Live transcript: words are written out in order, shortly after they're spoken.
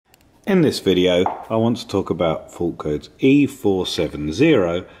In this video I want to talk about fault codes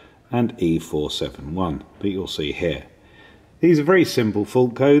E470 and E471 that you'll see here. These are very simple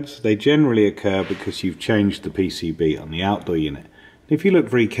fault codes. They generally occur because you've changed the PCB on the outdoor unit. If you look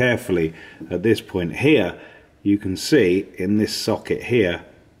very carefully at this point here, you can see in this socket here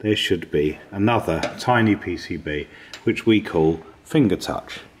there should be another tiny PCB which we call finger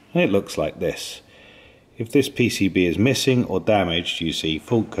touch. It looks like this. If this PCB is missing or damaged, you see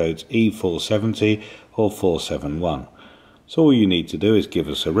fault codes E470 or 471. So all you need to do is give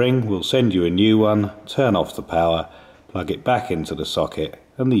us a ring, we'll send you a new one, turn off the power, plug it back into the socket,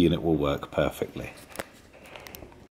 and the unit will work perfectly.